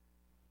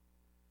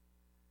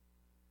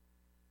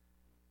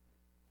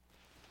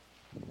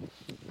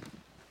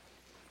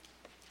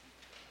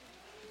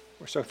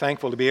We're so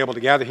thankful to be able to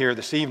gather here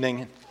this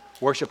evening and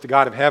worship the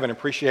God of heaven.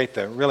 Appreciate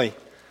the really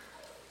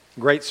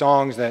great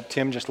songs that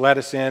Tim just led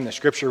us in. The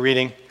scripture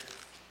reading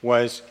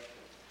was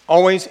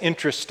always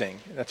interesting.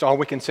 That's all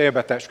we can say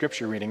about that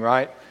scripture reading,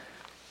 right?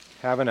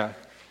 Having a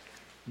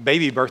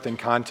baby birthing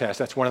contest.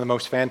 That's one of the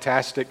most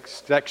fantastic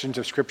sections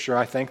of scripture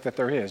I think that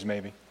there is,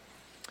 maybe.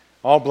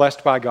 All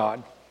blessed by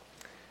God.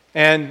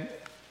 And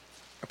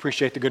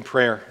appreciate the good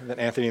prayer that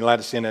Anthony led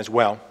us in as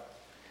well.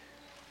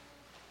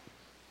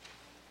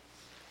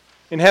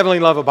 In heavenly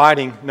love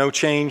abiding, no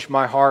change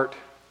my heart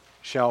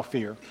shall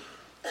fear.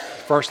 The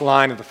first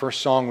line of the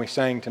first song we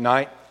sang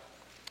tonight,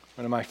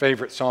 one of my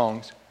favorite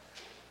songs.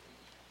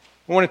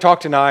 I want to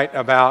talk tonight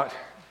about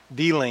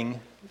dealing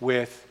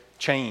with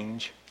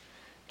change.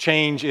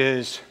 Change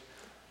is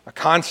a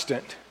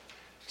constant,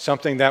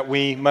 something that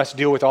we must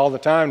deal with all the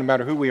time, no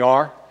matter who we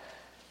are.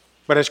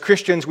 But as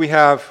Christians, we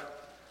have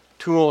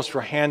tools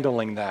for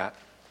handling that.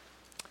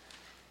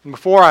 And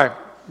before I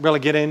really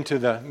get into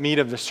the meat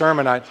of the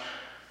sermon, I'd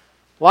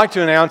like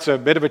to announce a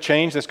bit of a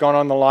change that's gone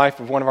on in the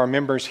life of one of our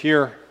members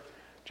here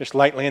just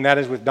lately, and that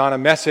is with Donna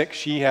Messick.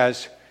 She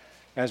has,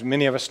 as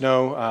many of us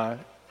know,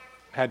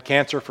 had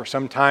cancer for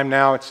some time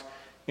now. It's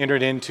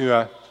entered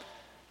into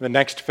the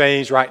next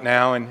phase right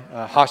now, and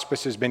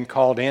hospice has been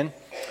called in.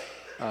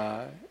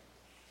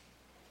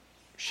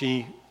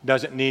 She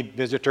doesn't need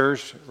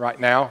visitors right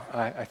now,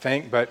 I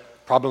think,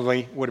 but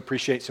probably would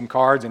appreciate some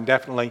cards and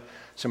definitely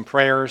some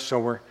prayers, so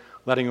we're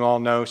letting you all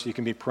know so you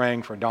can be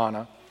praying for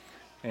Donna.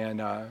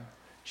 And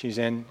she's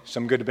in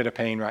some good bit of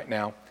pain right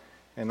now,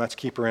 and let's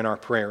keep her in our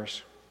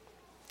prayers.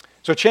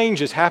 So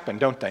changes happen,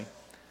 don't they?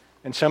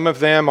 And some of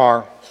them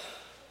are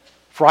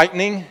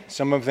frightening,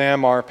 some of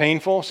them are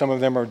painful, some of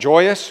them are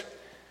joyous.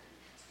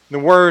 The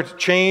word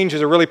change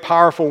is a really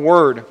powerful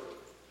word.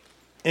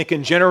 It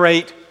can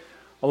generate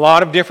a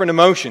lot of different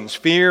emotions: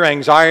 fear,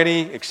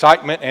 anxiety,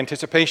 excitement,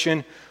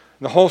 anticipation,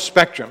 the whole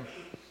spectrum.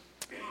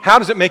 How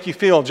does it make you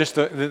feel, just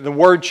the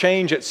word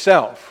change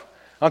itself?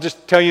 I'll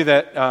just tell you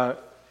that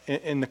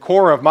in the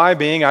core of my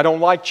being, I don't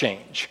like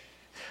change.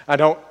 I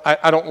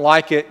don't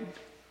like it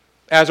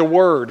as a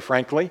word,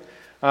 frankly,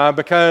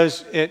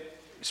 because it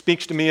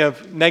speaks to me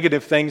of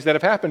negative things that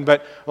have happened.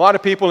 But a lot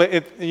of people,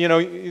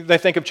 they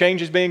think of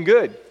change as being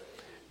good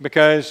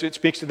because it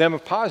speaks to them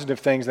of positive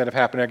things that have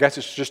happened. I guess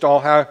it's just all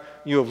how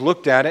you have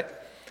looked at it.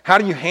 How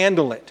do you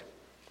handle it?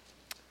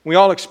 We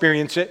all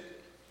experience it.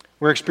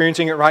 We're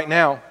experiencing it right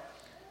now.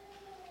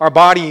 Our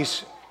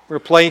bodies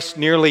replace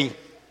nearly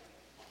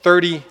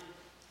 30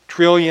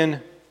 trillion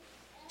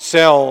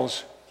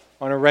cells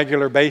on a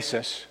regular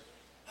basis.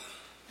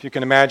 If you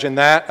can imagine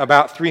that,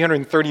 about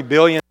 330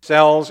 billion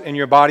cells in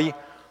your body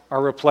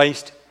are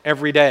replaced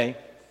every day.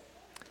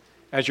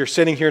 As you're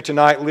sitting here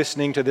tonight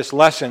listening to this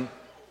lesson,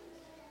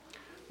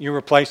 you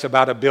replace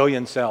about 1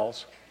 billion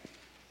cells.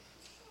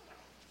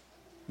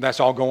 That's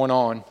all going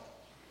on.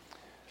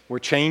 We're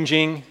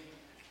changing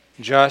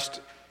just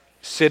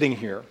sitting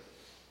here.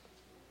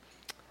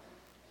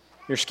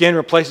 Your skin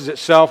replaces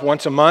itself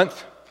once a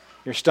month.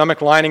 Your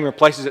stomach lining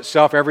replaces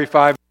itself every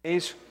 5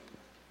 days.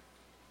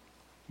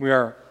 We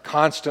are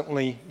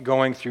constantly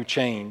going through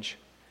change.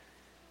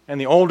 And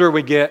the older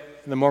we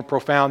get, the more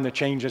profound the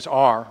changes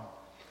are.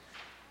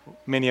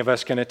 Many of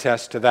us can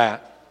attest to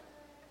that.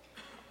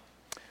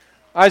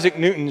 Isaac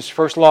Newton's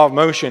first law of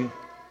motion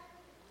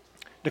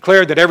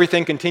declared that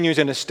everything continues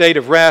in a state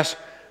of rest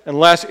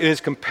unless it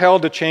is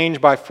compelled to change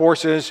by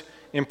forces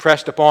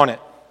impressed upon it.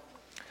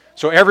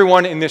 So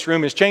everyone in this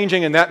room is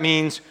changing, and that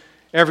means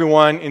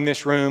everyone in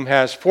this room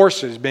has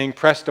forces being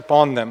pressed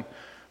upon them.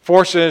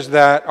 Forces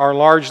that are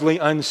largely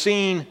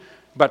unseen,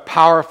 but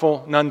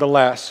powerful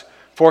nonetheless.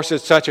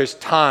 Forces such as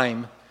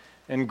time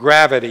and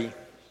gravity,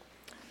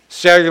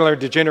 cellular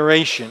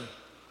degeneration,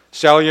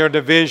 cellular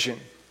division,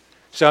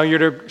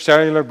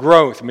 cellular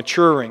growth,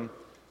 maturing.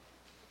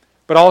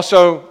 But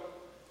also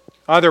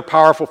other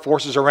powerful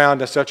forces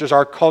around us, such as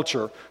our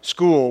culture,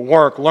 school,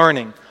 work,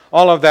 learning.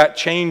 All of that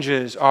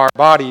changes our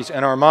bodies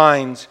and our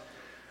minds.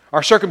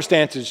 Our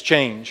circumstances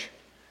change,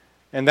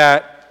 and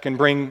that can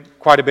bring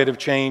quite a bit of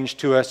change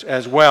to us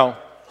as well.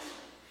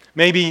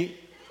 Maybe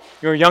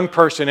you're a young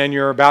person and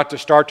you're about to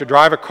start to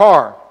drive a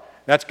car.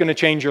 That's going to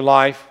change your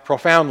life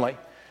profoundly.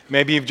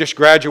 Maybe you've just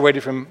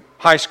graduated from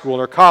high school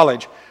or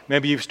college.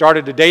 Maybe you've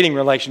started a dating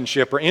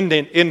relationship or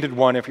ended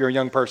one if you're a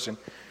young person.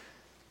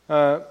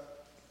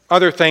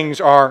 Other things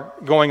are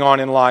going on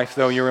in life,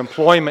 though. Your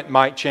employment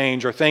might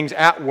change, or things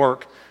at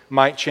work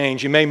might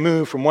change. You may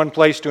move from one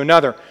place to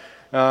another.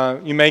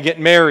 You may get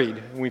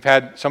married. We've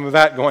had some of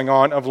that going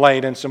on of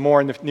late and some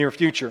more in the near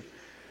future.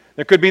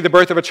 There could be the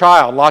birth of a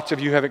child. Lots of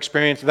you have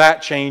experienced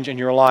that change in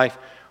your life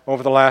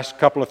over the last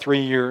couple of 3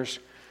 years.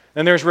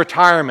 Then there's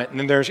retirement, and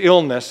then there's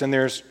illness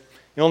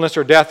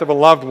or death of a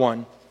loved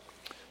one.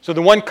 So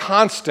the one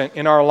constant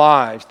in our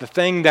lives, the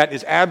thing that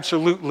is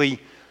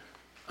absolutely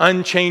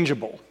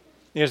unchangeable,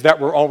 is that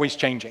we're always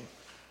changing.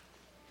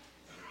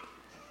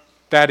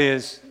 That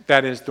is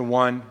the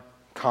one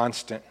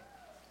constant.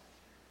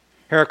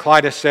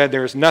 Heraclitus said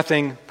there is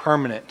nothing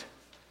permanent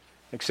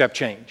except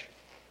change.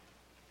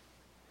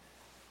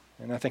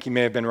 And I think he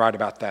may have been right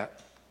about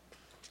that.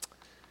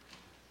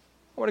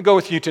 I want to go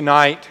with you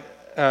tonight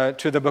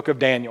to the book of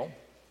Daniel.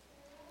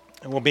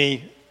 And we'll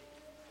be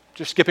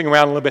just skipping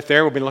around a little bit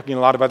there. We'll be looking at a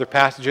lot of other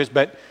passages.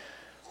 But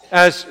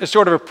as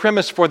sort of a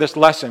premise for this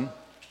lesson,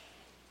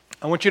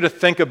 I want you to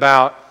think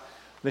about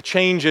the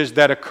changes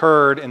that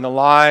occurred in the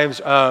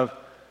lives of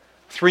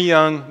 3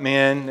 young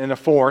men and a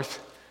fourth,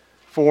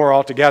 4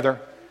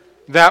 altogether,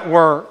 that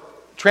were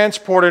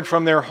transported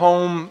from their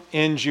home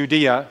in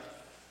Judea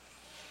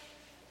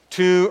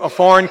to a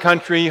foreign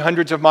country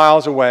hundreds of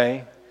miles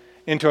away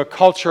into a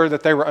culture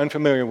that they were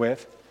unfamiliar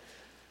with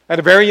at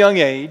a very young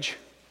age,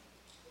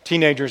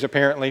 teenagers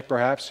apparently,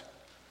 perhaps,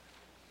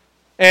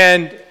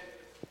 and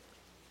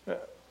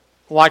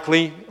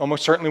likely,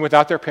 almost certainly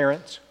without their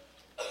parents.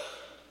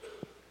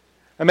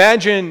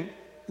 Imagine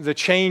the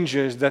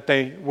changes that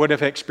they would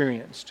have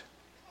experienced,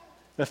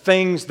 the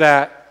things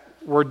that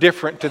were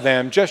different to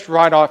them just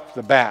right off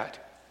the bat.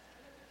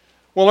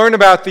 We'll learn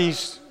about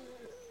these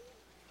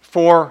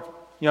 4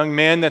 young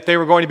men, that they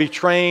were going to be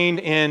trained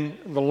in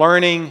the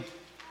learning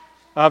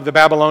of the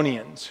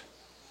Babylonians,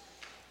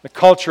 the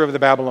culture of the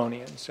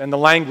Babylonians, and the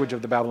language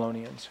of the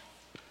Babylonians,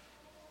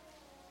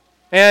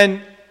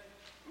 and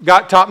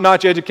got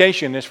top-notch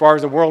education as far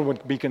as the world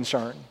would be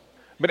concerned.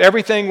 But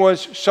everything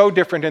was so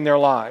different in their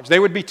lives. They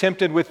would be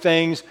tempted with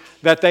things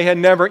that they had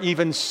never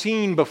even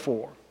seen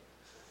before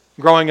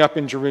growing up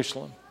in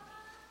Jerusalem.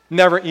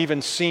 Never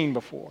even seen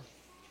before.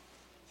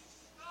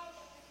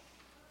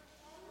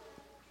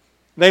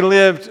 They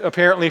lived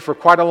apparently for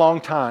quite a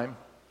long time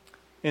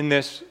in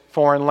this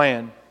foreign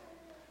land.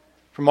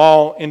 From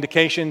all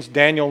indications,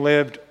 Daniel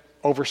lived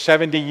over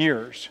 70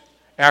 years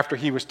after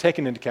he was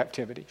taken into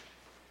captivity,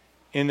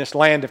 in this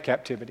land of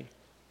captivity.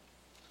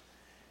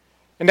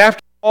 And after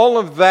all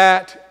of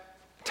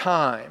that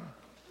time,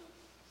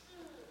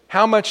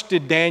 how much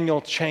did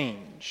Daniel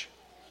change?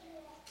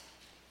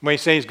 We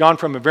say he's gone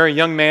from a very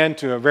young man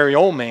to a very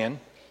old man.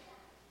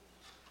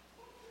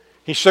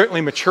 He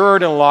certainly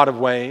matured in a lot of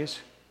ways.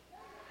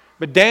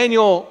 But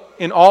Daniel,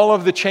 in all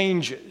of the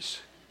changes,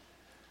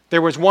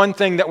 there was one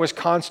thing that was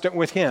constant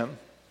with him,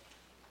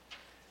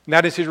 and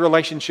that is his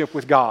relationship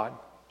with God.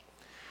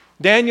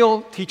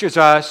 Daniel teaches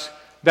us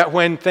that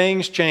when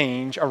things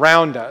change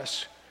around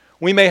us,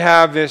 we may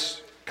have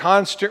this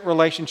constant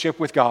relationship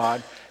with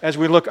God as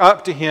we look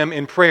up to Him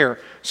in prayer.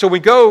 So we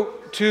go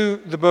to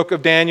the book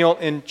of Daniel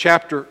in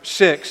chapter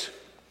 6,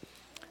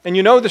 and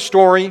you know the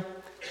story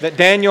that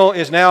Daniel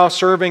is now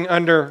serving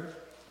under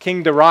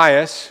King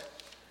Darius.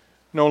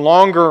 No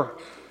longer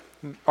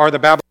are the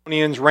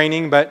Babylonians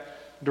reigning, but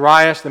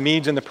Darius, the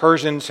Medes, and the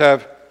Persians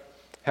have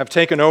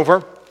taken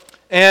over.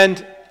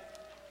 And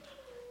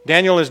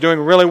Daniel is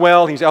doing really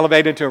well. He's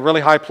elevated to a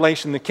really high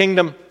place in the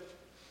kingdom.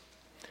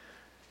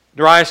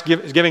 Darius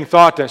is giving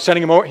thought to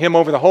setting him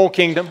over the whole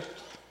kingdom.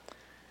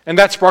 And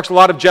that sparks a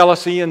lot of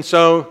jealousy, and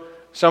so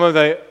some of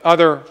the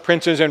other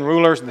princes and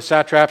rulers and the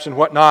satraps and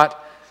whatnot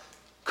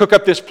cook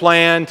up this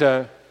plan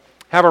to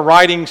have a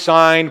writing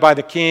signed by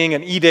the king,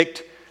 an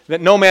edict that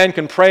no man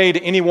can pray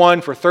to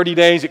anyone for 30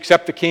 days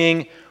except the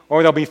king,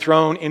 or they'll be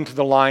thrown into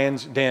the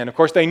lion's den. Of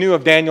course, they knew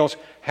of Daniel's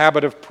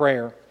habit of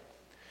prayer.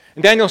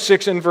 And Daniel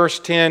 6 and verse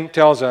 10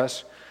 tells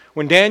us,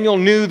 when Daniel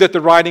knew that the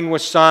writing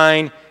was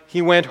signed,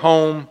 he went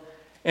home,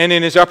 and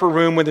in his upper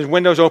room with his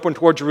windows open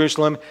toward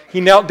Jerusalem,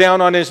 he knelt down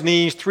on his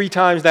knees 3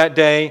 times that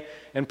day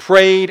and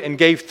prayed and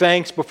gave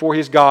thanks before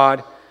his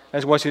God,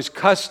 as was his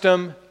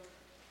custom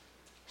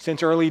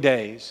since early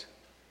days.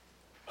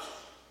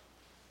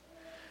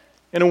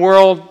 In a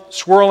world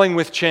swirling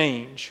with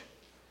change,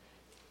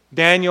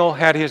 Daniel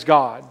had his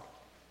God.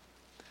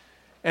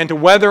 And to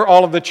weather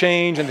all of the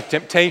change and the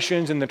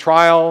temptations and the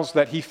trials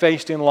that he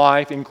faced in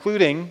life,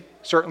 including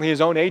certainly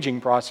his own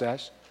aging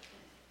process,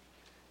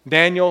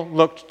 Daniel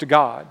looked to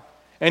God.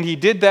 And he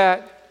did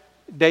that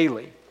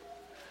daily.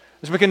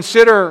 As we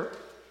consider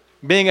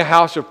being a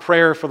house of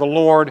prayer for the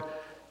Lord,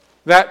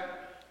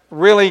 that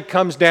really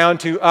comes down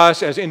to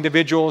us as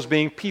individuals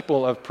being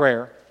people of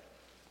prayer.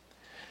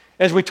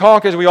 As we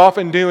talk, as we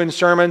often do in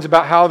sermons,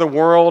 about how the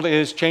world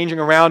is changing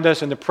around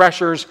us and the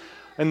pressures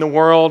in the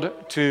world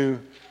to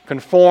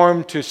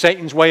conform to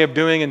Satan's way of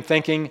doing and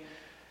thinking,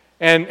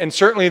 and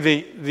certainly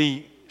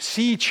the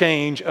sea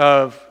change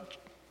of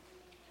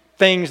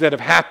things that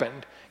have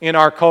happened in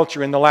our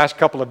culture in the last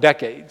couple of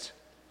decades.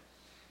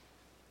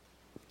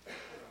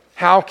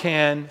 How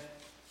can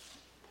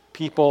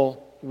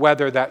people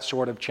weather that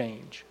sort of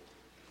change?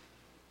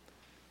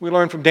 We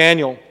learn from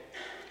Daniel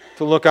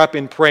to look up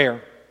in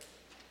prayer.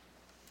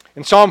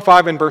 In Psalm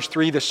 5 and verse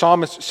 3, the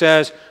psalmist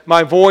says,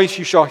 "My voice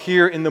you shall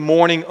hear in the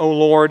morning, O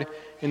Lord.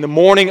 In the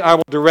morning I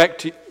will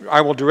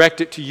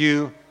direct it to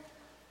you,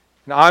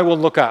 and I will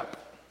look up."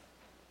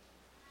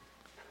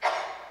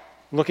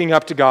 Looking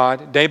up to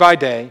God day by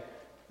day,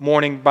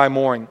 morning by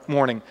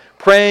morning.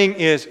 Praying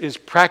is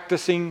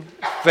practicing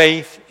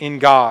faith in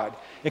God.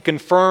 It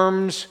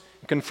confirms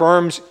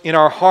in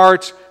our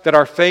hearts that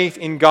our faith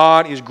in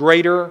God is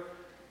greater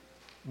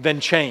than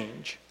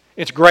change.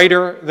 It's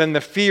greater than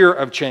the fear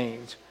of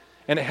change.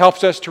 And it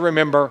helps us to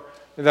remember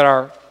that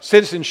our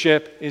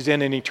citizenship is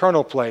in an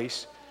eternal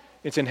place.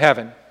 It's in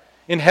heaven.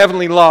 In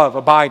heavenly love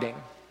abiding.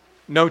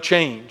 No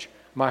change.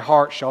 My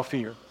heart shall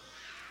fear.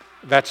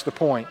 That's the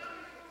point.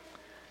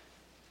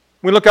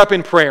 We look up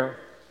in prayer.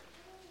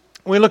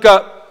 We look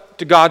up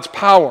to God's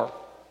power.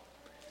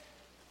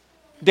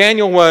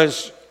 Daniel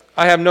was,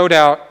 I have no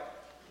doubt,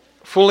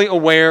 fully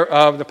aware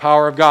of the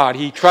power of God.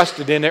 He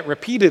trusted in it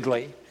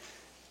repeatedly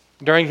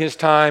during his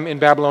time in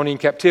Babylonian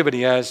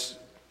captivity, as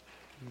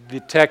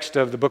the text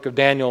of the book of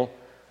Daniel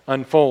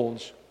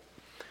unfolds.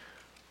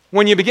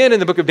 When you begin in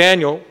the book of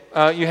Daniel,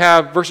 you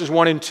have verses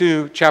 1 and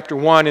 2, chapter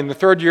 1. In the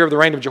third year of the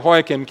reign of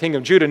Jehoiakim, king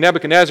of Judah,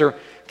 Nebuchadnezzar,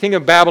 king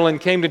of Babylon,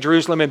 came to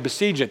Jerusalem and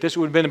besieged it. This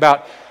would have been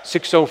about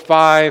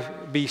 605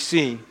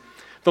 BC.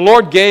 The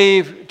Lord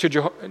gave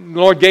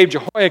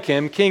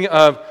Jehoiakim, king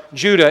of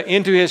Judah,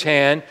 into his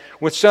hand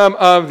with some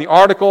of the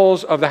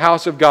articles of the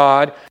house of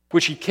God,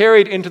 which he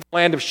carried into the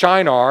land of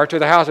Shinar to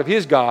the house of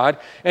his God,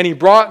 and he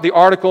brought the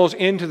articles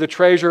into the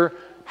treasure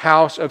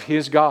house of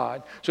his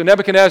God. So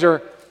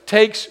Nebuchadnezzar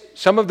takes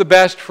some of the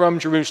best from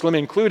Jerusalem,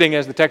 including,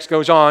 as the text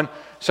goes on,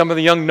 some of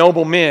the young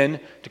noble men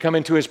to come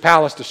into his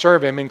palace to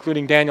serve him,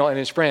 including Daniel and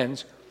his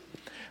friends.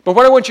 But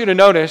what I want you to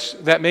notice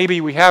that maybe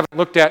we haven't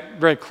looked at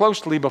very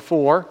closely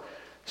before,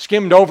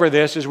 skimmed over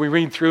this as we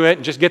read through it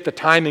and just get the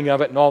timing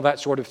of it and all that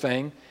sort of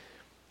thing,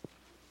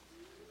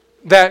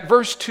 that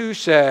verse 2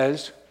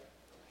 says,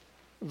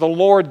 the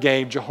Lord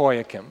gave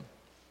Jehoiakim.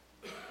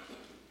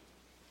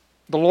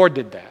 The Lord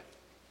did that.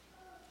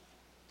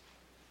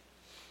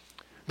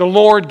 The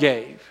Lord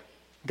gave,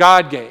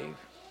 God gave,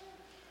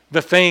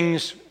 the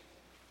things,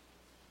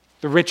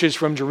 the riches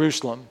from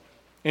Jerusalem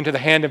into the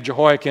hand of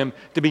Jehoiakim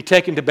to be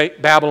taken to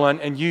Babylon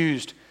and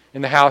used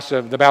in the house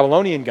of the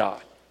Babylonian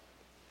god.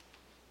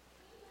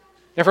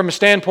 And from a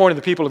standpoint of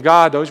the people of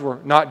God, those were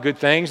not good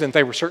things, and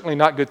they were certainly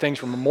not good things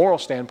from a moral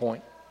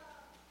standpoint.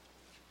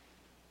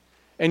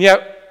 And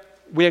yet,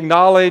 we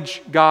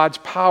acknowledge God's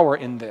power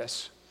in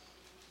this.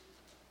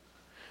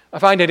 I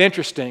find it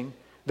interesting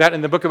that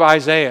in the book of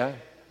Isaiah,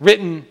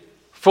 written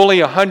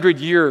fully 100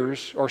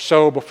 years or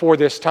so before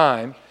this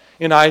time,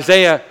 in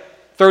Isaiah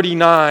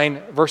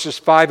 39, verses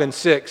 5 and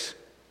 6,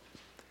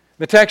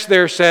 the text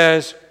there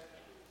says,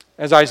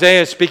 as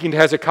Isaiah is speaking to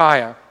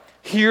Hezekiah,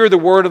 "Hear the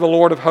word of the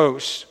Lord of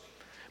hosts.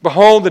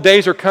 Behold, the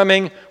days are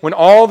coming when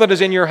all that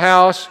is in your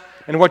house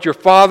and what your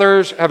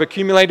fathers have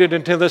accumulated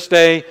until this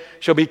day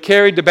shall be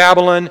carried to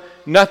Babylon.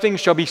 Nothing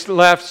shall be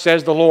left,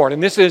 says the Lord."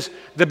 And this is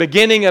the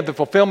beginning of the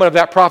fulfillment of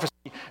that prophecy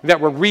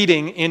that we're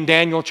reading in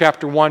Daniel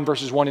chapter 1,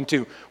 verses 1 and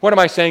 2. What am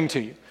I saying to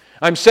you?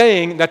 I'm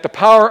saying that the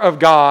power of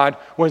God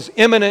was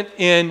imminent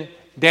in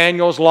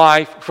Daniel's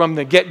life from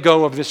the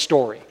get-go of this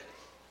story.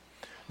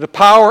 The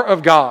power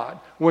of God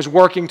was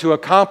working to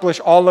accomplish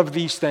all of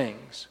these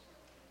things.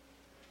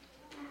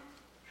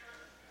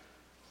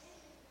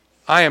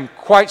 I am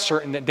quite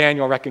certain that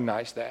Daniel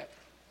recognized that.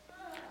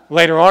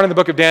 Later on in the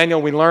book of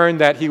Daniel, we learn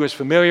that he was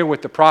familiar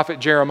with the prophet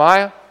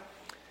Jeremiah.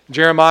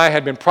 Jeremiah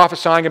had been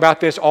prophesying about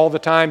this all the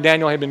time.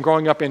 Daniel had been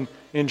growing up in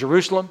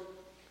Jerusalem,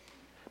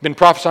 been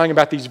prophesying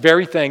about these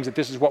very things, that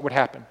this is what would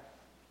happen,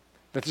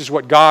 that this is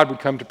what God would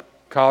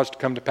cause to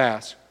come to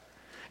pass.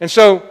 And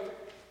so,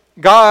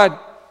 God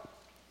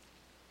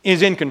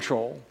is in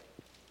control,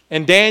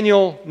 and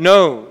Daniel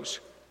knows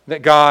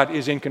that God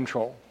is in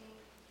control.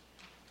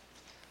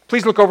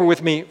 Please look over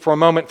with me for a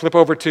moment, flip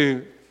over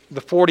to the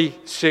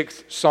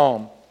 46th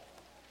Psalm.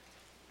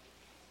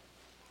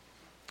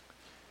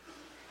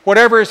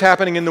 Whatever is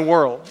happening in the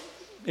world,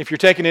 if you're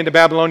taken into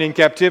Babylonian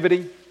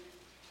captivity,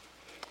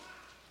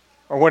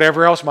 or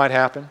whatever else might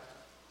happen,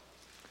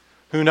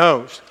 who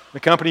knows? The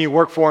company you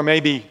work for may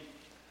be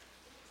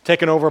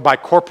taken over by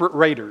corporate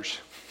raiders,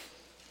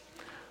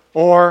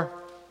 or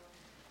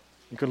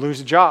you could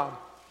lose a job,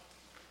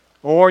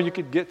 or you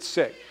could get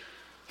sick.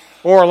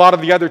 Or a lot of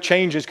the other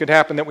changes could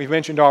happen that we've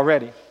mentioned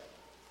already.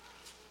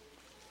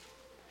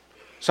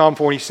 Psalm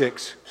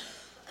 46.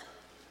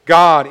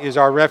 God is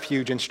our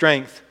refuge and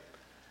strength,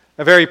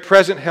 a very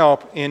present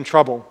help in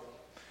trouble.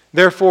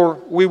 Therefore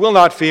we will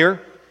not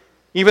fear,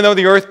 even though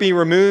the earth be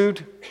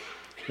removed,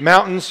 the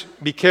mountains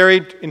be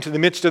carried into the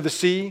midst of the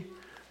sea,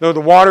 though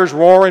the waters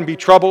roar and be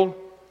troubled,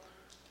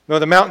 though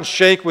the mountains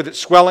shake with its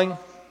swelling.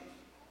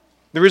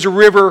 There is a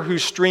river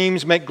whose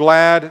streams make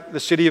glad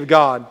the city of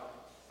God,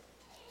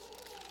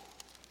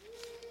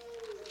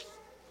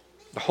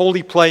 the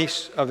holy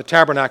place of the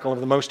tabernacle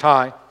of the Most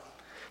High.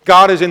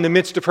 God is in the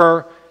midst of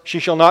her. She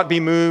shall not be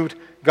moved.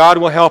 God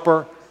will help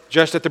her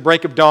just at the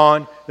break of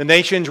dawn. The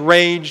nations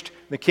raged.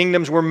 The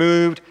kingdoms were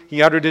moved.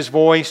 He uttered his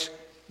voice.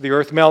 The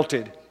earth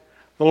melted.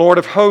 The Lord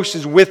of hosts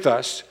is with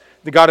us.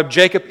 The God of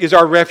Jacob is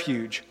our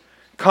refuge.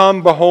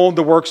 Come, behold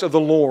the works of the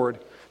Lord,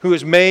 who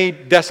has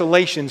made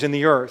desolations in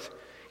the earth.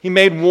 He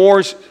made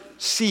wars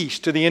cease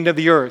to the end of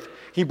the earth.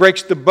 He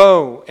breaks the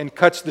bow and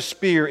cuts the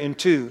spear in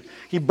two.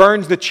 He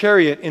burns the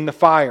chariot in the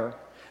fire.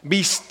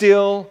 Be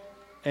still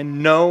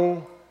and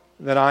know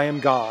that I am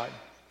God.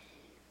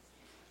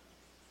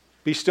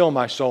 Be still,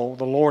 my soul.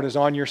 The Lord is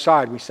on your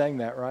side. We sang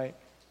that, right?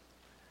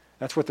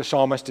 That's what the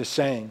psalmist is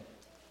saying.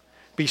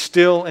 Be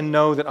still and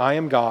know that I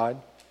am God.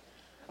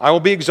 I will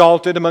be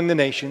exalted among the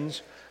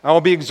nations. I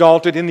will be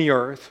exalted in the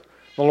earth.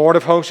 The Lord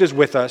of hosts is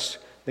with us.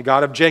 The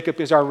God of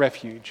Jacob is our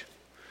refuge.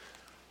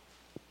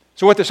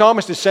 So what the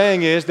psalmist is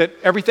saying is that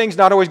everything's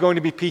not always going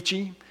to be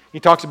peachy. He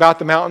talks about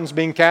the mountains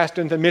being cast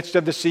into the midst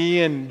of the sea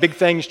and big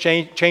things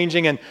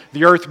changing and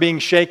the earth being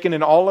shaken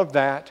and all of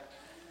that.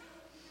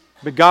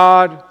 But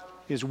God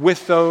is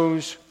with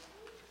those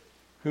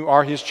who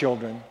are His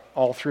children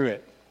all through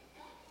it.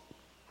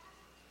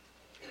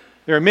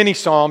 There are many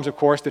psalms, of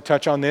course, that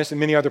touch on this and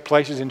many other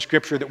places in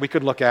Scripture that we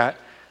could look at.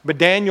 But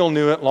Daniel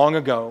knew it long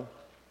ago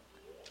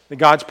that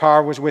God's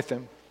power was with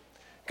him.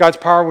 God's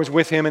power was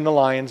with him in the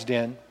lion's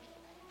den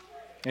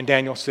in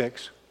Daniel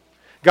 6.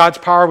 God's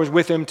power was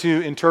with him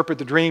to interpret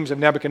the dreams of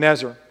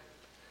Nebuchadnezzar.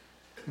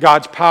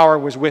 God's power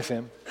was with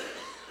him.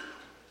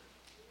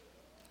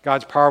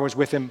 God's power was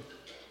with him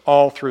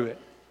all through it.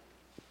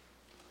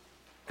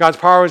 God's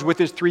power was with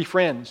his three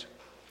friends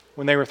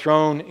when they were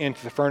thrown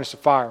into the furnace of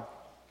fire.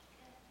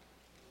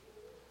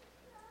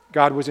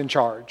 God was in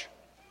charge.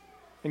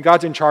 And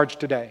God's in charge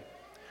today.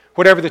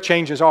 Whatever the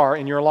changes are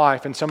in your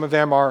life, and some of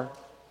them are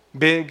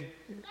big,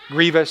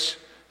 grievous,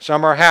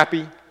 some are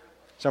happy,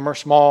 some are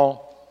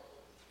small,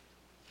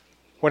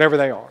 whatever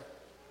they are.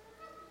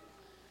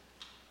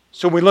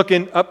 So we look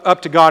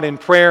up to God in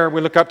prayer,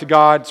 we look up to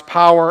God's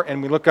power,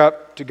 and we look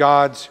up to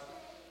God's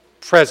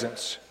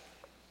presence.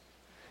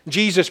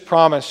 Jesus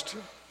promised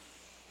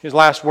His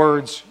last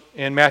words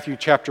in Matthew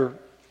chapter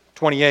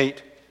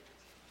 28,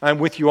 I'm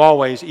with you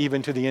always,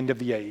 even to the end of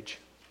the age.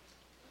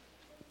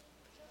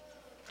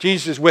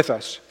 Jesus is with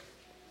us.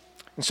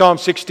 In Psalm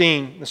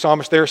 16, the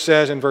psalmist there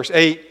says in verse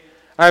 8,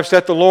 I have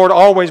set the Lord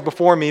always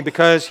before me,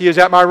 because He is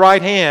at my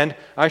right hand,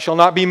 I shall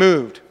not be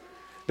moved.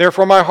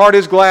 Therefore my heart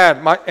is glad,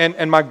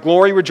 and my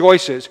glory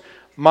rejoices.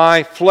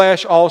 My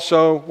flesh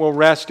also will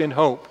rest in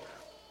hope.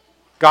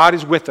 God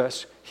is with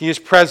us. He is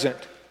present.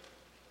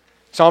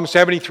 Psalm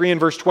 73 and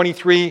verse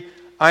 23,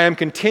 I am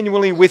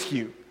continually with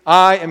you.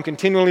 I am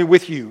continually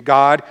with you,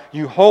 God.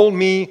 You hold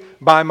me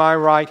by my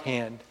right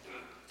hand.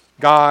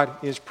 God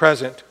is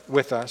present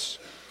with us.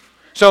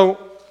 So,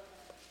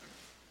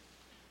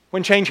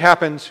 when change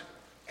happens,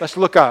 let's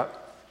look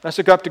up. Let's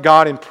look up to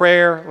God in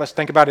prayer. Let's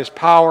think about His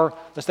power.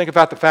 Let's think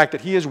about the fact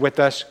that He is with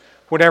us,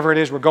 whatever it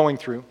is we're going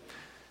through.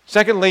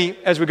 Secondly,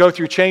 as we go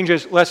through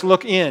changes, let's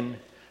look in.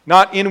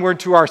 Not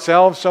inward to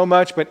ourselves so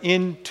much, but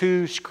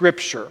into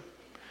Scripture.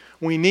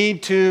 We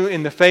need to,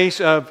 in the face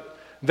of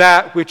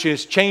that which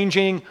is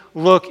changing,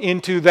 look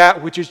into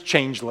that which is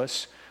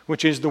changeless,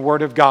 which is the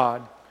Word of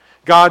God.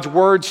 God's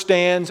Word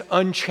stands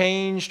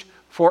unchanged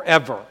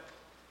forever.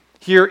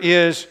 Here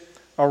is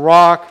a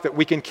rock that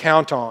we can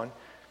count on.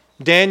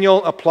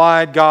 Daniel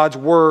applied God's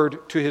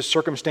Word to his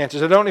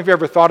circumstances. I don't know if you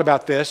ever thought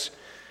about this.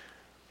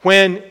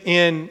 When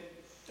in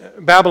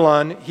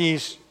Babylon,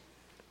 he's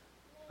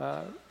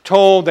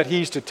told that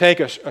he's to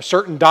take a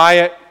certain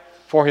diet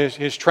for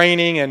his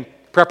training and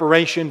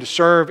preparation to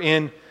serve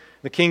in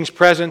the king's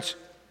presence.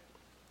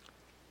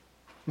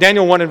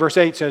 Daniel 1 and verse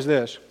 8 says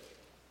this,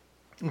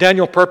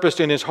 Daniel purposed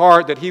in his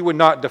heart that he would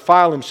not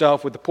defile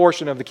himself with the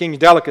portion of the king's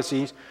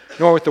delicacies,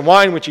 nor with the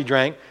wine which he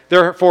drank.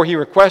 Therefore he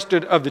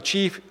requested of the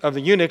chief of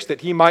the eunuchs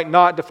that he might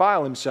not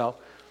defile himself.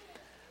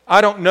 I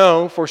don't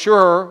know for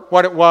sure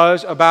what it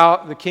was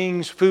about the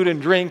king's food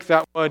and drink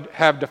that would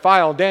have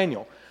defiled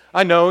Daniel.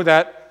 I know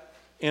that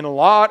in a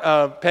lot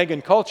of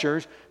pagan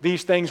cultures,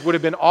 these things would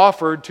have been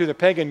offered to the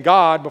pagan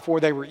god before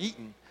they were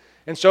eaten.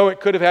 And so it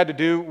could have had to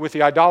do with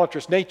the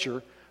idolatrous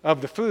nature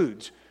of the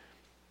foods.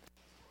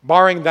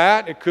 Barring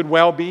that, it could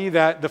well be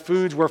that the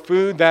foods were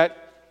food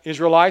that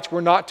Israelites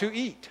were not to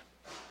eat.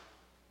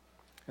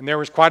 And there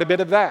was quite a bit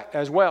of that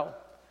as well.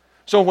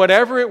 So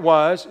whatever it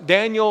was,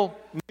 Daniel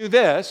knew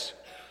this,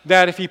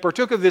 that if he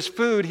partook of this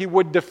food, he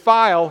would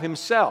defile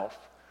himself.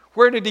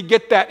 Where did he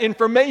get that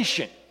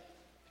information?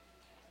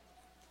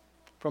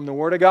 From the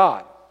Word of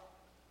God.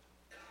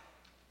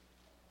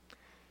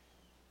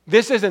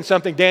 This isn't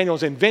something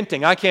Daniel's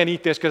inventing. I can't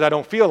eat this because I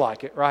don't feel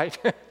like it, right?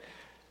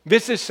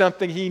 This is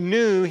something he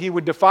knew he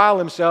would defile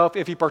himself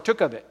if he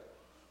partook of it.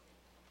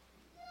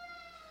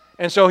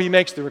 And so he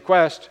makes the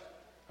request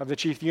of the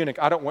chief eunuch,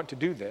 I don't want to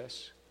do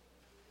this.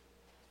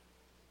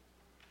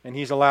 And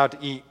he's allowed to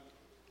eat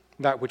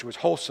that which was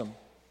wholesome.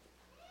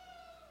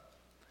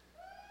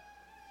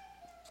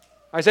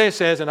 Isaiah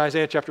says in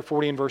Isaiah chapter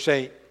 40 and verse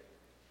 8,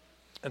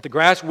 that the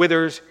grass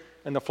withers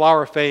and the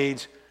flower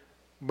fades,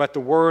 but the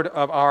word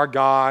of our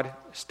God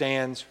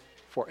stands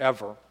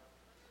forever.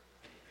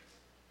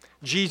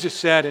 Jesus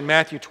said in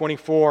Matthew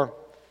 24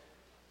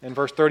 and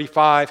verse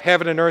 35,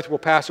 heaven and earth will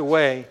pass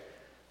away,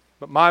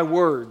 but my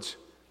words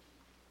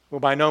will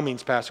by no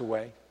means pass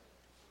away.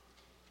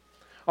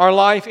 Our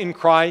life in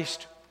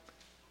Christ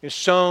is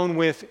sown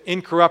with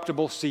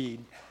incorruptible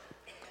seed,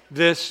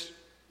 this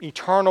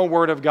eternal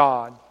Word of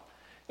God.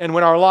 And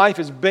when our life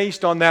is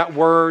based on that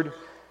Word,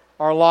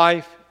 our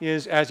life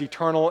is as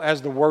eternal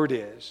as the Word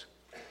is.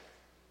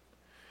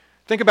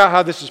 Think about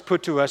how this is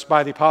put to us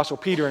by the Apostle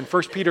Peter in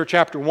 1 Peter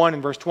chapter 1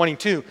 and verse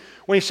 22,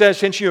 when he says,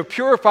 "Since you have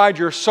purified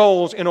your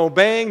souls in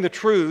obeying the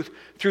truth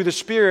through the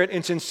Spirit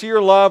in sincere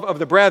love of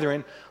the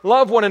brethren,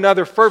 love one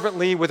another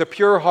fervently with a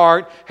pure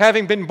heart,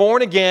 having been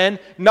born again,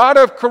 not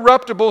of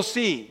corruptible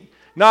seed."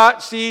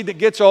 Not seed that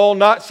gets old,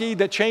 not seed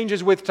that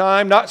changes with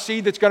time, not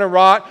seed that's going to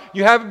rot.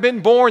 You haven't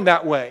been born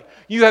that way.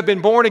 You have been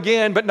born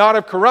again, but not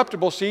of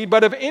corruptible seed,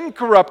 but of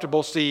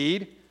incorruptible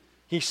seed,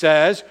 he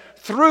says,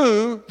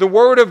 through the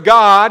Word of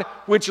God,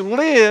 which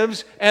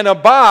lives and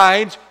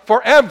abides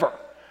forever.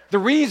 The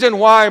reason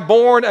why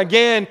born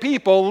again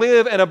people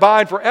live and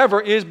abide forever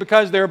is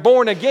because they're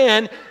born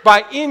again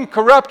by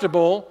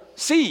incorruptible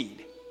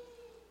seed,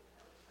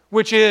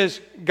 which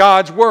is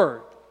God's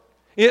Word.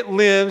 It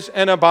lives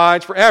and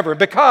abides forever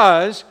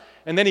because,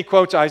 and then he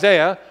quotes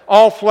Isaiah,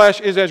 "All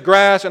flesh is as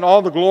grass, and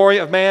all the glory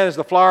of man is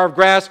the flower of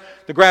grass.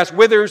 The grass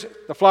withers,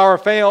 the flower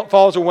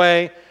falls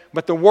away,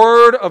 but the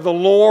word of the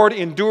Lord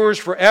endures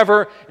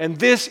forever, and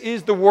this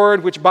is the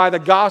word which by the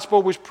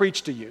gospel was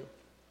preached to you."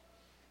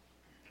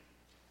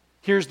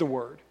 Here's the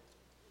word.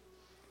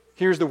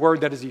 Here's the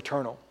word that is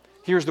eternal.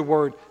 Here's the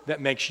word that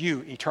makes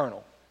you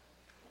eternal,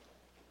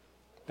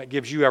 that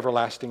gives you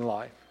everlasting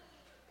life.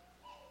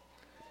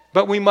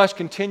 But we must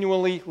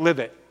continually live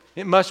it.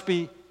 It must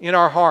be in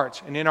our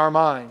hearts and in our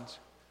minds.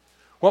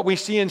 What we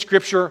see in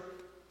Scripture,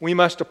 we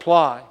must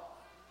apply.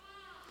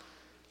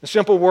 The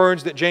simple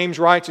words that James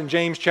writes in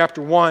James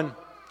chapter 1,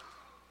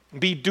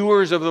 "Be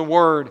doers of the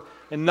word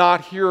and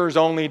not hearers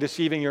only,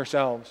 deceiving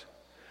yourselves."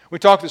 We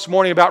talked this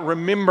morning about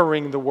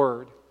remembering the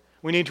word.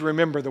 We need to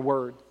remember the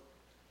word.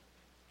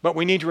 But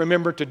we need to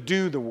remember to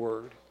do the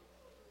word.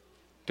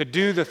 To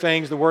do the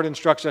things the word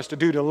instructs us to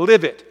do, to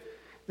live it.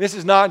 This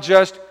is not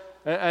just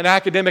an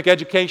academic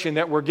education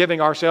that we're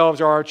giving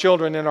ourselves or our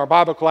children in our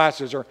Bible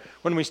classes or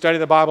when we study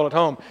the Bible at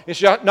home.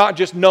 It's not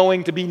just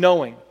knowing to be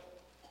knowing.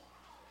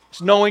 It's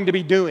knowing to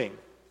be doing.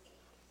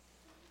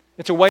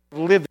 It's a way of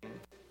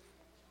living.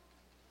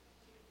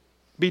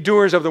 Be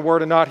doers of the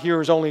word and not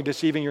hearers only,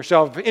 deceiving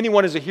yourselves. If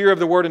anyone is a hearer of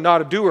the word and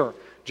not a doer,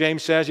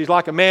 James says, he's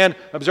like a man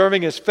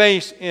observing his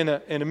face in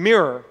a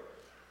mirror.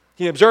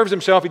 He observes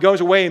himself, he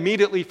goes away,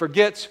 immediately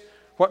forgets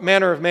what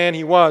manner of man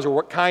he was or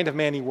what kind of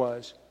man he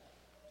was.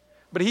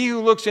 But he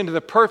who looks into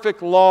the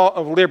perfect law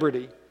of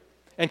liberty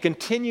and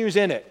continues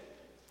in it,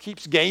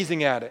 keeps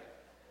gazing at it,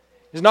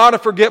 is not a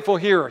forgetful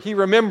hearer. He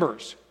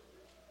remembers.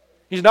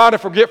 He's not a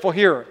forgetful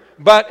hearer,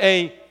 but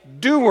a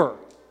doer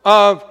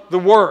of the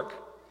work.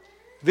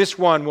 This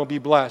one will be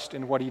blessed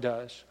in what he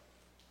does.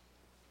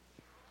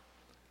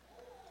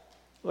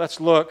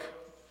 Let's look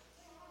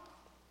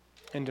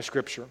into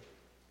Scripture.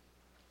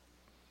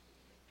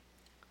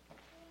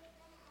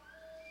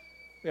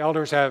 The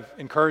elders have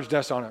encouraged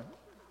us on a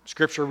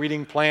Scripture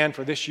reading plan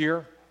for this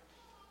year.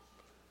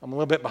 I'm a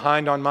little bit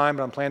behind on mine,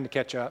 but I'm planning to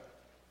catch up.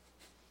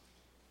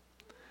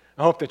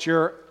 I hope that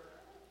you're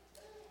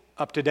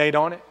up to date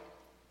on it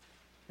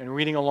and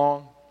reading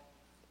along.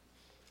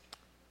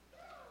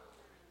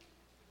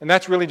 And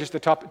that's really just the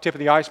tip of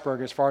the iceberg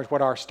as far as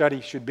what our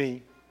study should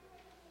be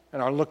and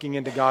our looking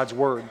into God's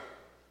Word.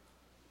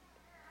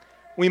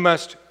 We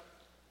must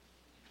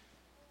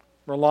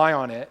rely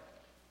on it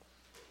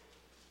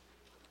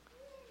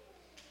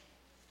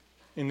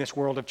in this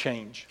world of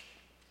change.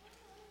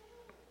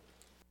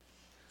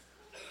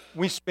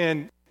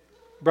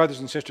 Brothers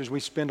and sisters,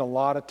 we spend a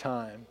lot of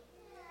time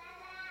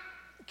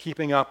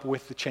keeping up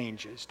with the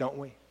changes, don't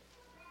we?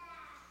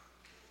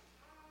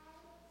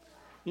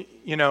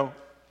 You know,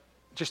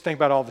 just think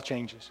about all the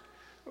changes.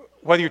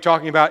 Whether you're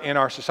talking about in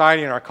our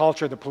society, in our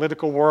culture, the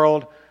political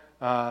world,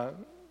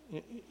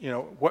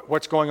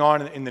 what's going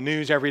on in the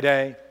news every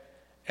day,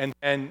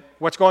 and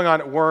what's going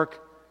on at work.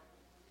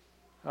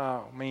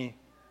 Oh, me.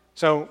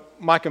 So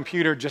my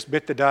computer just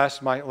bit the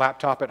dust. My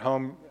laptop at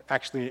home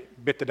actually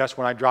bit the dust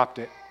when I dropped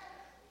it.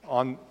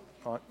 It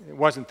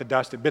wasn't the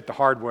dust, it bit the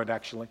hardwood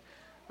actually.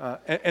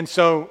 And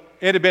so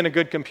it had been a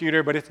good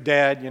computer, but it's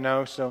dead,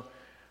 So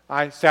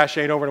I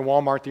sashayed over to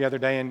Walmart the other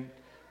day and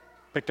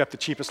picked up the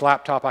cheapest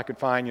laptop I could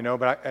find,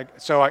 But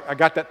I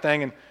got that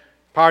thing and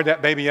powered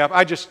that baby up.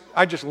 I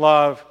just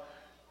love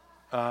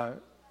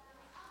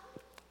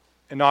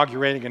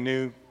inaugurating a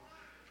new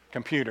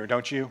computer,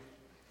 don't you?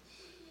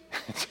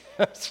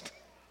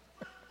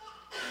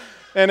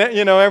 And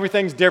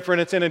everything's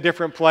different. It's in a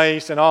different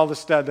place, and all the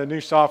stuff, the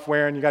new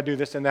software, and you got to do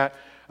this and that.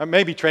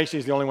 Maybe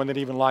Tracy's the only one that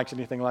even likes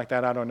anything like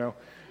that. I don't know,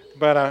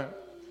 but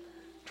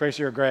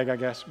Tracy or Greg, I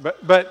guess.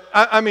 But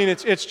I mean,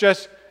 it's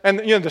just, and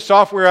the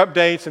software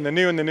updates and the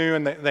new,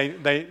 and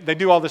they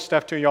do all this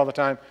stuff to you all the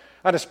time.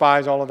 I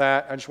despise all of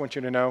that. I just want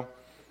you to know.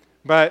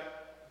 But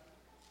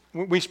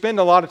we spend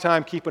a lot of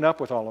time keeping up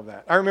with all of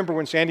that. I remember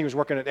when Sandy was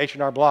working at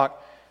H&R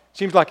Block. It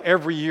seems like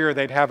every year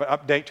they'd have an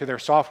update to their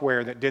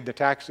software that did the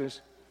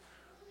taxes.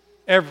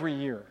 Every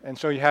year. And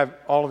so you have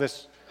all of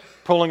this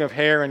pulling of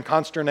hair and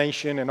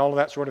consternation and all of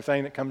that sort of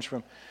thing that comes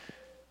from.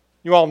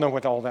 You all know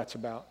what all that's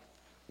about.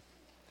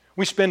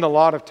 We spend a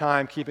lot of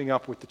time keeping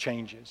up with the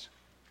changes.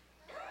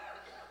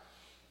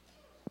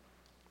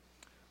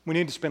 we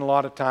need to spend a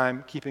lot of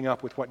time keeping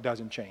up with what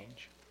doesn't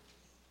change.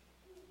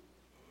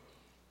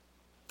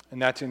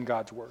 And that's in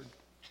God's Word.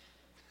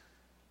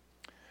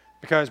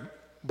 Because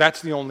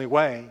that's the only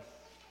way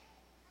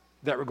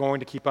that we're going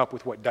to keep up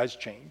with what does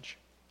change.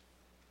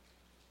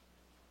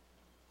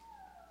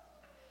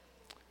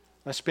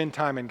 Let's spend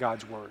time in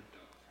God's Word.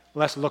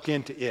 Let's look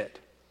into it.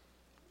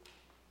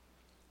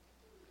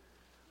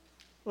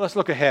 Let's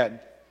look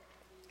ahead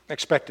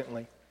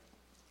expectantly.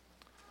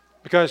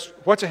 Because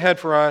what's ahead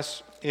for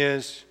us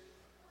is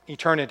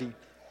eternity.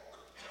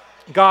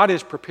 God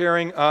is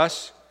preparing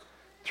us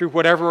through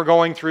whatever we're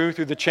going through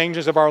the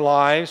changes of our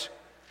lives.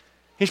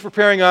 He's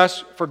preparing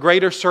us for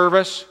greater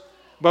service,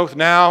 both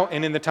now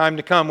and in the time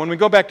to come. When we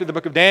go back to the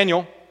book of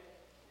Daniel,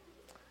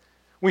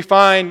 we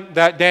find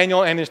that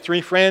Daniel and his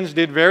 3 friends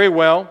did very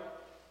well.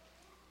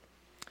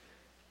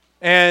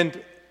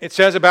 And it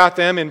says about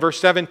them in verse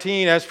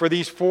 17, as for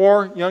these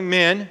 4 young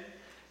men,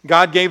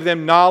 God gave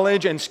them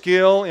knowledge and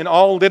skill in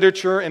all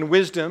literature and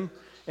wisdom,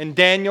 and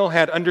Daniel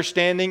had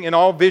understanding in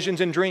all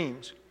visions and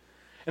dreams.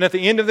 And at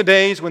the end of the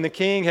days, when the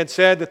king had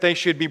said that they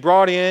should be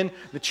brought in,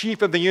 the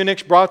chief of the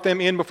eunuchs brought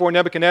them in before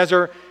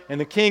Nebuchadnezzar, and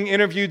the king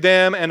interviewed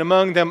them, and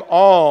among them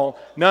all,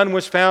 none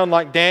was found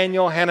like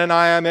Daniel,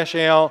 Hananiah,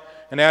 Mishael,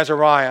 and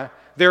Azariah.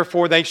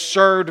 Therefore they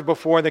served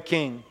before the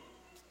king.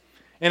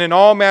 And in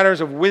all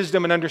matters of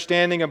wisdom and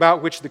understanding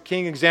about which the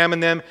king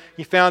examined them,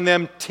 he found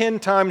them 10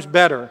 times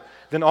better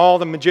than all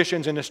the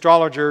magicians and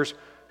astrologers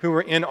who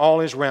were in all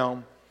his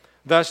realm.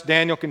 Thus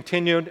Daniel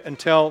continued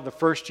until the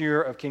first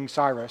year of King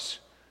Cyrus,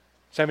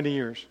 70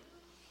 years.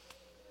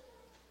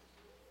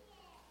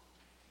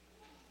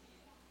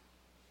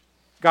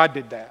 God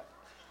did that.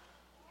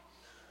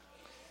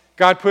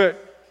 God put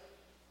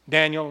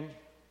Daniel,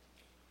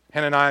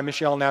 Hananiah,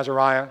 Mishael, and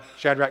Azariah,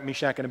 Shadrach,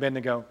 Meshach, and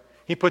Abednego.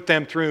 He put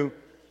them through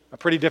a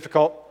pretty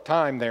difficult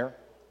time there.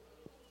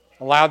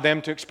 Allowed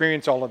them to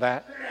experience all of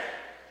that.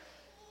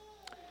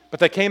 But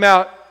they came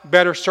out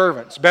better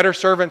servants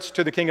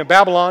to the king of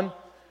Babylon,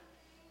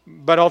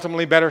 but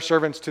ultimately better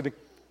servants to the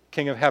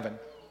king of heaven.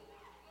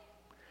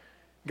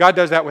 God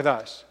does that with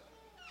us.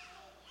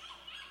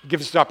 He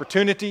gives us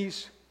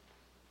opportunities.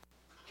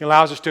 He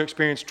allows us to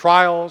experience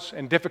trials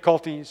and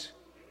difficulties,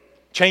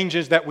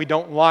 changes that we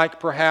don't like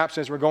perhaps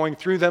as we're going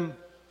through them,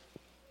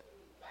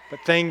 but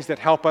things that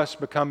help us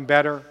become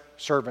better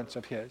servants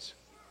of His.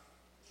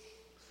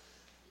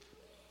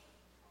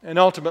 And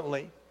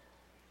ultimately,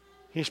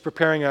 He's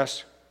preparing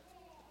us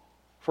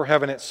for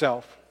heaven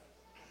itself.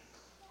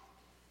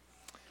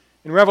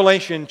 In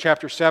Revelation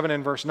chapter 7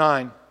 and verse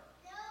 9,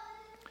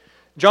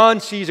 John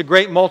sees a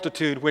great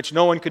multitude which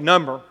no one could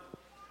number,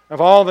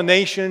 of all the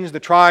nations, the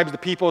tribes, the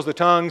peoples, the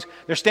tongues.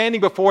 They're standing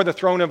before the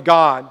throne of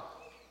God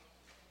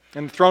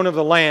and the throne of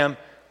the Lamb,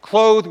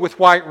 clothed with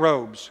white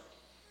robes.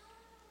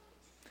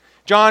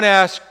 John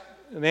asked,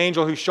 the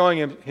angel who's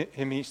showing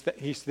him these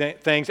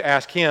things,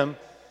 asked him,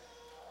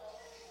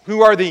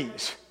 "Who are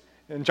these?"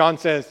 And John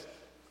says,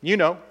 "You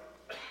know."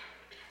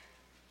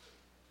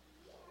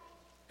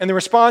 And the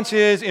response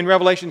is in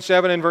Revelation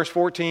 7 and verse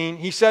 14,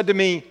 he said to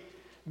me,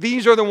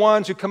 "These are the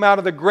ones who come out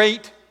of the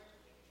great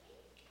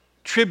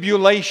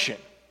tribulation."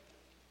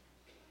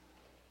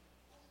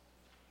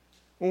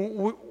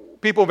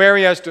 People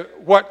vary as to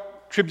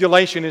what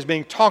tribulation is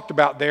being talked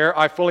about there.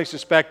 I fully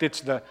suspect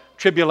it's the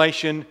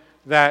tribulation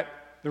that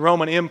the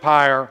Roman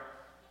Empire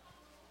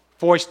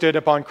foisted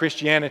upon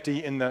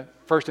Christianity in the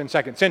 1st and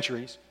 2nd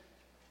centuries.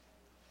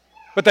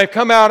 But they've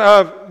come out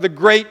of the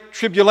great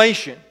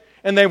tribulation,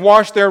 and they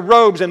washed their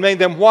robes and made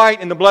them white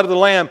in the blood of the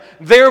Lamb.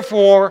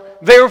 Therefore,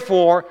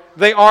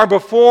 they are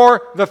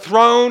before the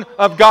throne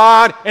of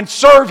God and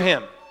serve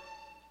Him.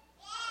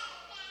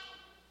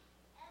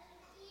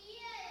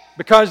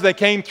 Because they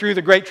came through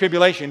the great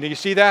tribulation. Do you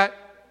see that?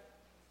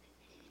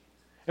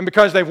 And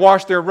because they've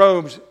washed their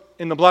robes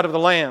in the blood of the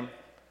Lamb.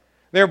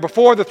 They're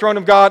before the throne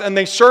of God, and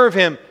they serve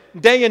Him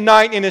day and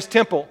night in His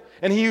temple.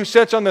 And He who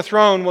sits on the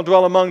throne will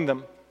dwell among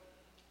them.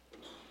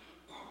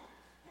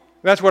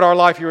 That's what our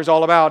life here is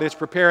all about. It's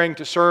preparing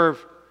to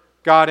serve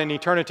God in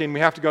eternity, and we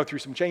have to go through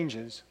some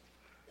changes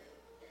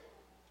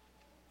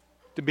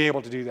to be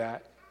able to do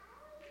that.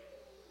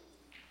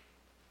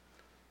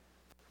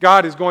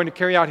 God is going to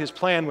carry out His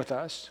plan with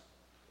us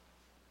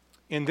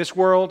in this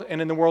world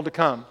and in the world to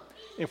come.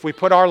 If we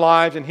put our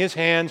lives in His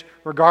hands,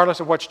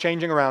 regardless of what's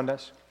changing around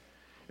us,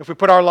 if we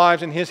put our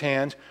lives in His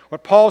hands,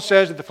 what Paul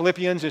says to the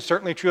Philippians is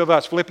certainly true of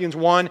us. Philippians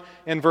 1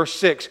 and verse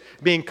 6,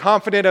 being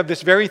confident of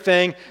this very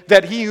thing,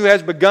 that He who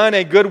has begun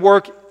a good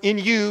work in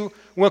you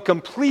will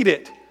complete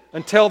it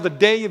until the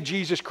day of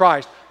Jesus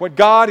Christ. What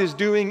God is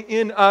doing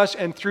in us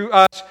and through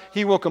us,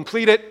 He will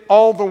complete it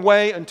all the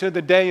way until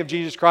the day of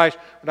Jesus Christ,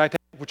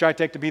 which I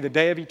take to be the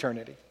day of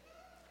eternity.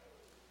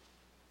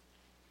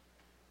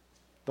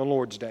 The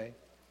Lord's Day.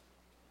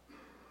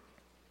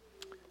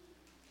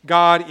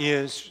 God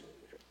is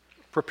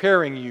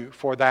preparing you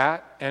for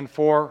that and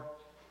for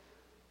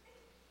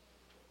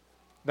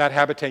that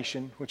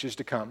habitation which is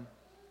to come.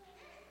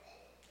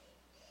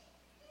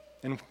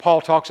 And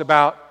Paul talks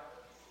about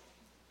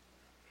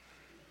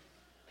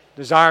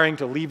desiring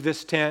to leave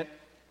this tent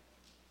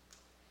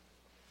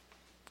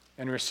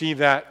and receive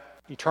that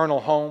eternal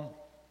home.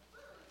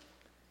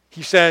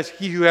 He says,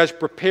 he who has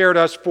prepared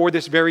us for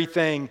this very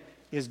thing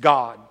is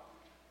God.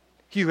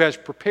 He who has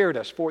prepared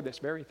us for this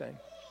very thing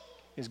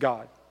is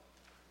God,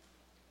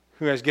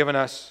 who has given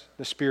us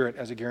the Spirit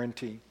as a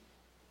guarantee.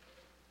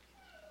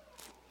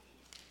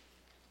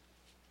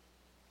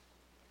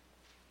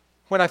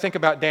 When I think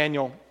about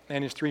Daniel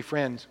and his 3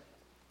 friends,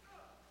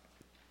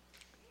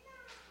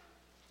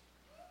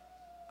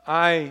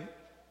 I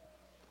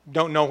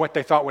don't know what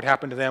they thought would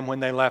happen to them when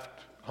they left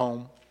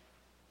home.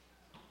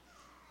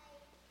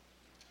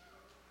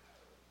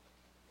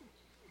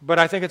 But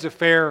I think it's a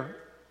fair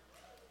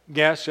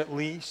guess, at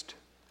least,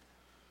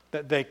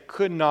 that they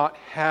could not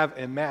have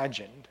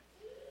imagined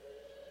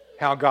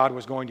how God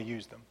was going to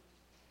use them.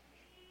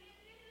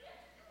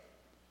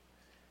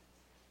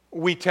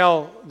 We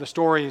tell the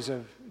stories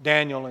of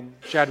Daniel and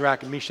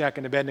Shadrach and Meshach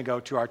and Abednego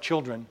to our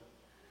children,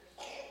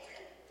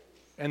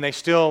 and they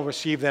still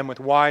receive them with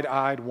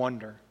wide-eyed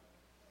wonder.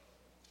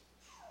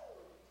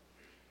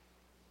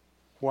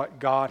 What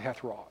God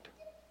hath wrought.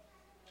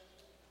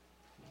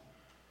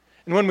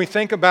 And when we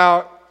think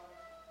about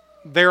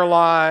their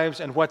lives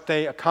and what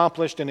they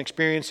accomplished and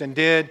experienced and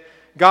did,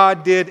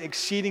 God did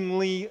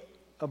exceedingly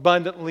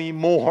abundantly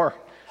more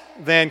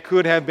than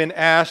could have been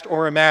asked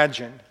or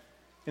imagined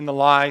in the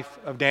life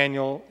of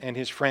Daniel and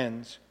his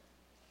friends.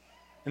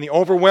 And the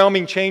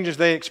overwhelming changes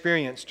they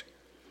experienced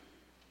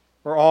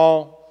were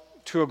all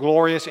to a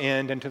glorious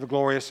end and to the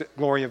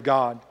glory of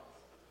God.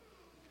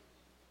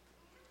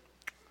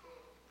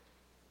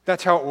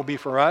 That's how it will be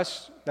for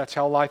us. That's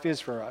how life is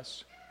for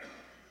us.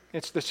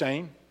 It's the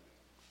same.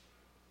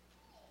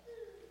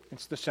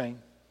 It's the same.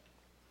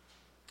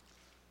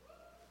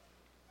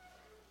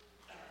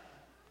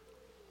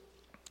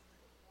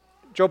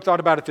 Job thought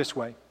about it this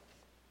way.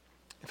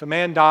 If a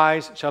man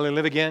dies, shall he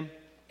live again?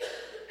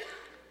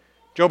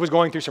 Job was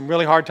going through some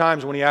really hard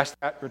times when he asked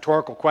that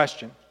rhetorical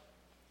question.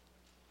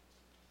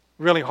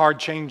 Really hard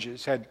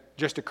changes had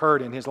just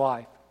occurred in his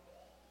life.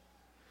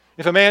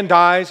 If a man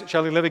dies,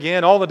 shall he live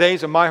again? All the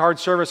days of my hard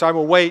service I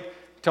will wait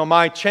till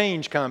my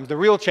change comes. The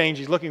real change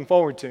he's looking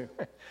forward to.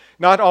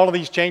 Not all of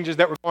these changes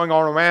that were going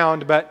on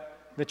around, but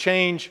the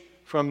change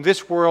from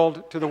this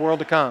world to the world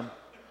to come.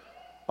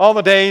 All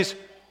the days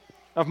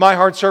of my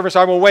hard service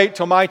I will wait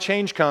till my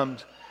change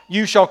comes.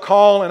 You shall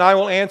call and I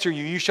will answer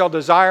you. You shall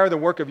desire the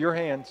work of your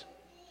hands.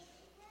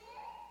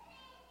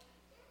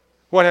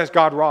 What has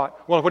God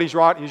wrought? Well, what He's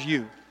wrought is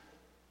you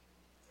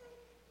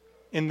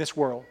in this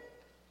world,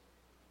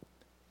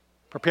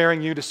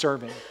 preparing you to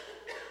serve Him.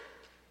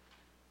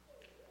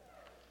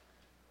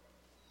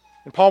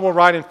 And Paul will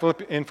write in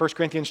 1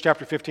 Corinthians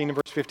chapter 15 and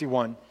verse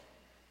 51,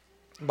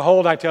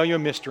 Behold, I tell you a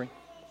mystery.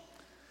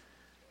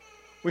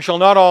 We shall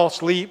not all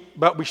sleep,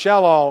 but we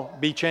shall all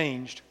be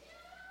changed.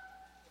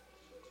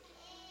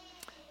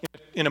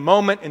 In a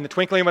moment, in the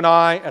twinkling of an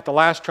eye, at the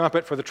last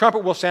trumpet, for the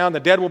trumpet will sound, the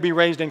dead will be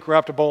raised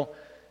incorruptible,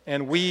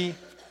 and we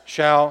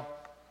shall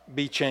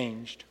be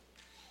changed.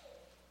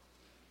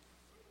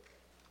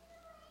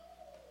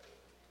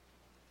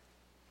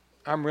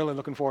 I'm really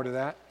looking forward to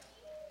that.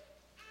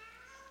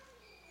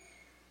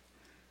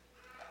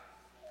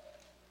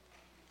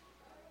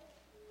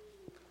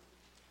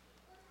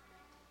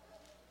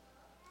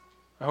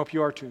 I hope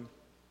you are too.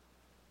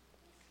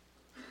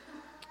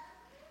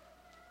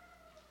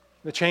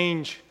 The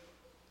change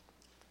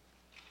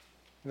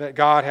that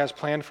God has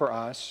planned for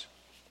us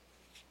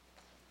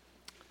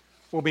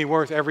will be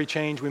worth every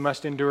change we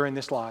must endure in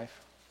this life.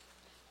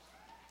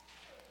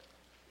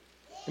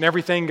 And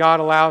everything God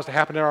allows to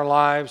happen in our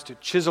lives to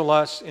chisel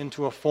us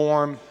into a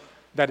form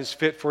that is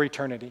fit for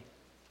eternity.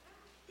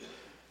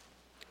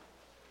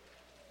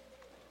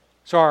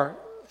 So our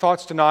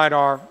thoughts tonight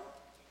are,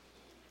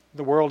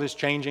 the world is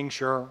changing,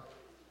 sure.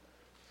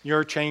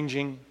 You're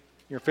changing,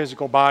 your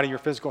physical body, your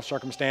physical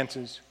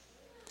circumstances.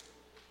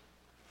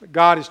 But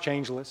God is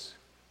changeless.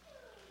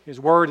 His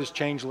Word is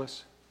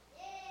changeless.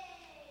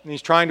 And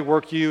He's trying to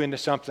work you into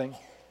something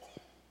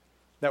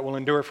that will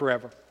endure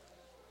forever.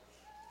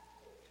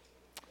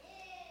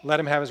 Let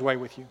Him have His way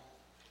with you.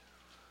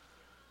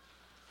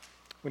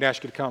 We'd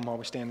ask you to come while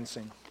we stand and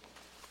sing.